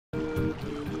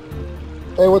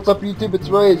Hey, what's up YouTube? It's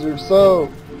Razor.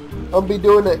 So, I'll be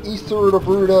doing an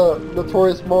SarutaBaruta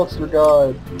Notorious Monster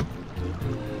Guide.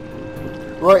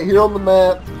 Right here on the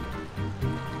map.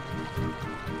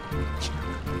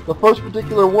 The first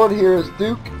particular one here is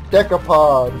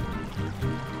Decapod.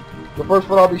 The first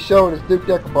one I'll be showing is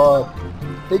Decapod.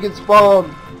 He can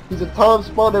spawn, he's a time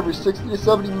spawn every 60 to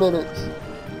 70 minutes.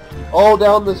 All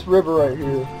down this river right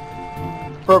here.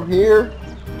 From here,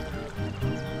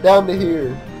 down to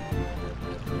here.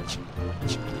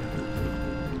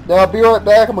 Now I'll be right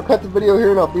back. I'm going to cut the video here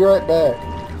and I'll be right back.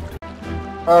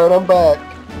 Alright, I'm back.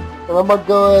 And I'm going to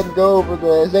go ahead and go over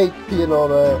his HP and all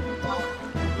that.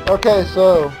 Okay,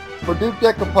 so for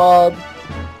Decapod,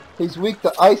 he's weak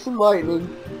to ice and lightning.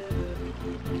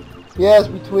 He has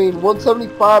between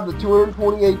 175 to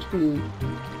 220 HP.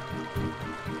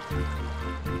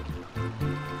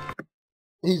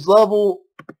 He's level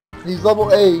 8.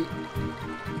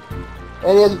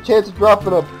 And he has a chance of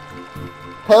dropping a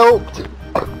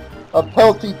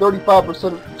pelty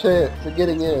 35% chance of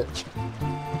getting it.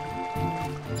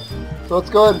 So let's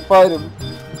go ahead and fight him.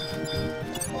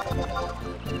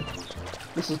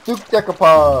 This is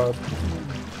Decapod.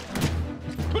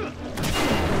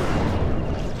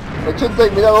 It shouldn't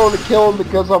take me that long to kill him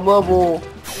because I'm level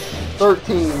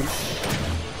 13.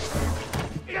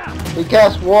 He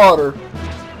casts water.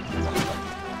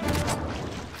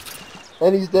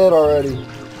 And he's dead already.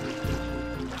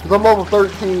 Because I'm level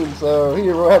 13, so he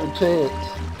didn't really have a chance.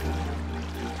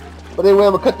 But anyway,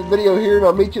 I'm going to cut the video here and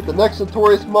I'll meet you at the next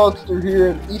Notorious Monster here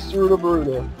in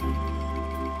SarutaBaruta.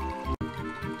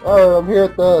 Alright, I'm here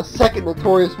at the second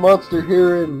Notorious Monster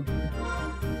here in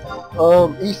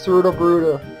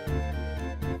SarutaBaruta.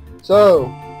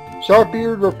 So,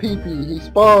 sharp-eared Ropipi, he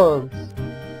spawns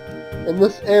in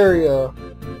this area.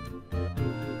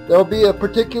 There'll be a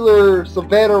particular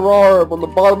Savannah Rarb on the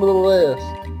bottom of the list.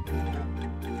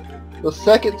 The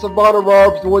second Savannah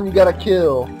Rarb's the one you gotta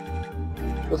kill.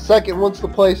 The second one's the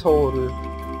placeholder.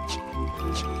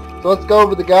 So let's go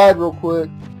over the guide real quick.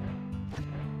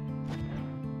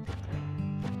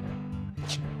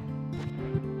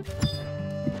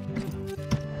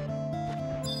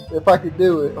 If I could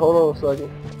do it. Hold on a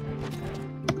second.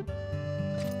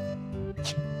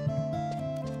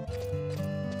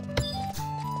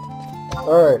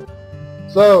 Alright.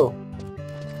 So,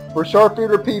 for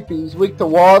sharp-eared Ropipi, he's weak to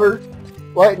water,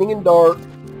 lightning, and dark.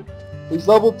 He's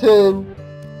level 10,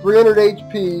 300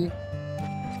 HP,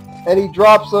 and he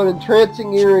drops an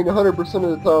entrancing earring 100% of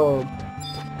the time.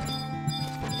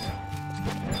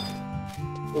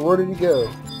 And where did he go?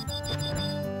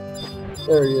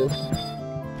 There he is.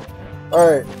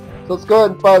 Alright, so let's go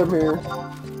ahead and fight him here.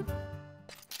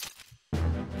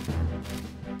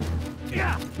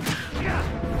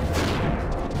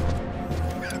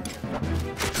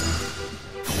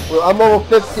 Well, I'm level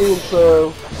 15,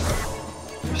 so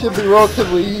it should be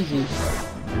relatively easy.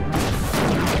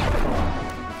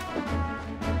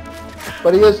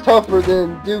 But he is tougher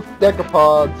than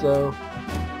Decapod, so.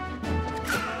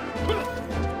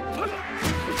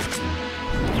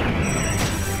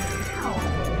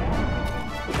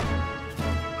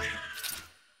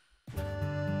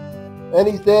 And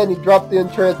he's dead, and he dropped the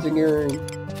entrancing earring.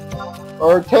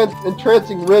 Or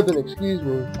entrancing ribbon, excuse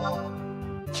me.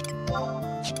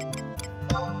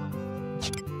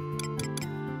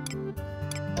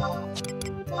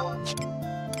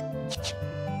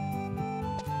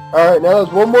 Alright, now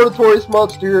there's one more Notorious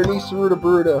Monster here in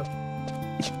SarutaBaruta.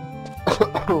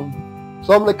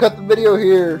 So I'm going to cut the video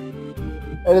here.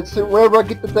 And it's whenever I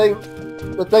get the thing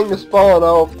to spawn,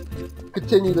 I'll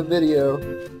continue the video.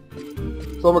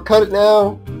 So I'm going to cut it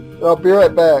now, and I'll be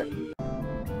right back.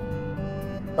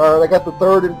 Alright, I got the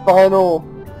third and final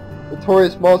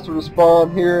Notorious Monster to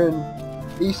spawn here in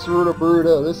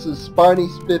SarutaBaruta. This is Spiny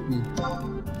Spipi.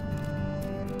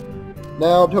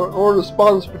 Now, in order to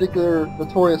spawn this particular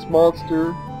Notorious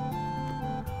Monster,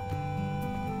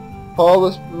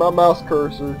 follow my mouse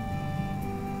cursor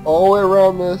all the way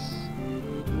around this,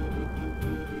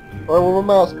 right where my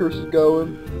mouse cursor is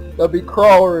going. There'll be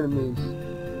crawler enemies.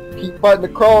 Keep fighting the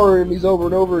crawler enemies over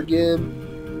and over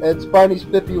again, and Spiny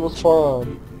Spipi will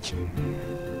spawn.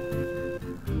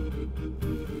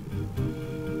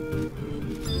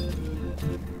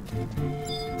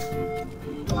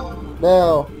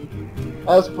 Now,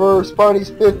 as for Spiny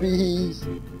Spipi, he's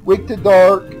weak to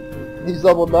dark, he's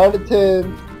level 9 to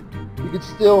 10, you can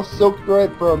steal Silk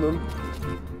Thread from him,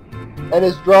 and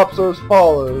his drops are as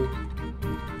follows.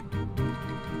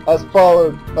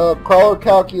 Crawler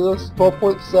Calculus,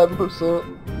 12.7%,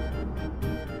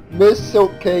 Miss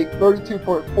Silk Cake,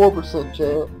 32.4%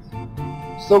 chance,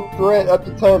 Silk Thread up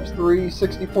to ×3,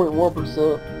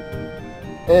 60.1%,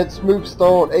 and Smooth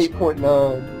Stone 8.9.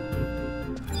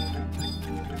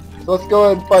 So let's go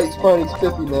ahead and fight Spiny's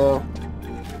Spipi now.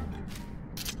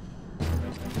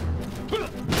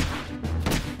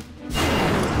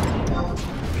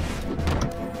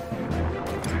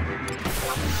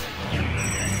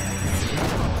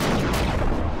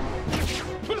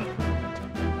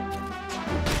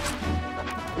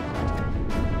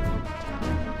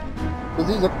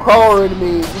 Because he's a crawler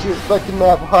enemy, you can expect him to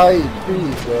have high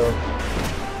HP, so.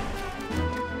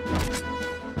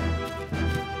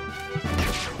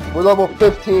 We're level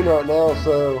 15 right now,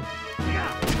 so.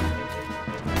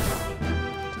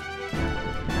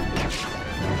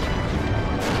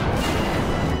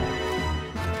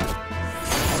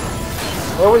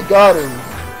 Well, we got him.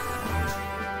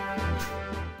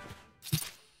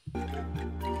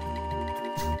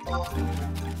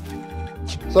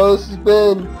 So this has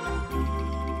been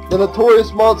the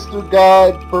Notorious Monster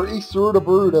Guide for East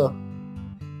SarutaBaruta.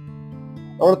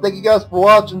 I want to thank you guys for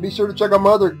watching. Be sure to check out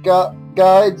my other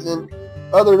guides and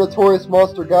other Notorious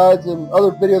Monster guides and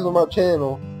other videos on my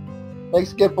channel.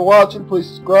 Thanks again for watching. Please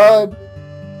subscribe.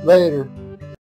 Later.